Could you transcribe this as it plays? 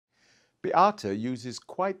Beata uses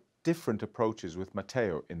quite different approaches with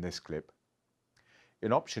Matteo in this clip.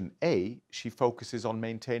 In option A, she focuses on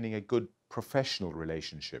maintaining a good professional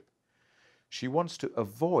relationship. She wants to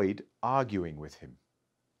avoid arguing with him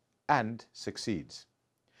and succeeds.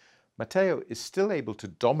 Matteo is still able to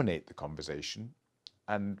dominate the conversation,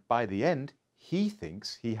 and by the end, he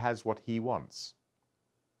thinks he has what he wants.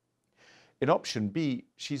 In option B,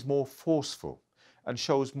 she's more forceful and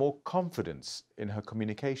shows more confidence in her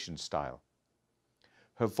communication style.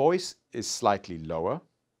 Her voice is slightly lower,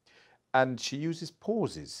 and she uses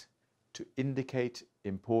pauses to indicate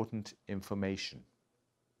important information.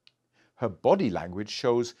 Her body language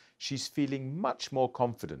shows she's feeling much more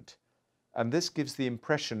confident, and this gives the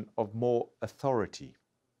impression of more authority.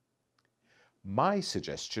 My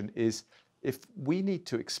suggestion is, if we need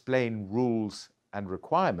to explain rules and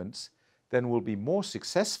requirements, then we'll be more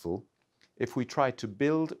successful if we try to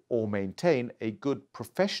build or maintain a good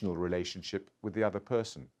professional relationship with the other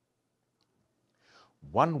person.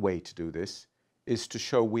 One way to do this is to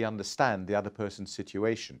show we understand the other person's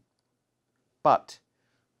situation, but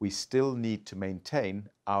we still need to maintain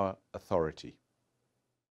our authority.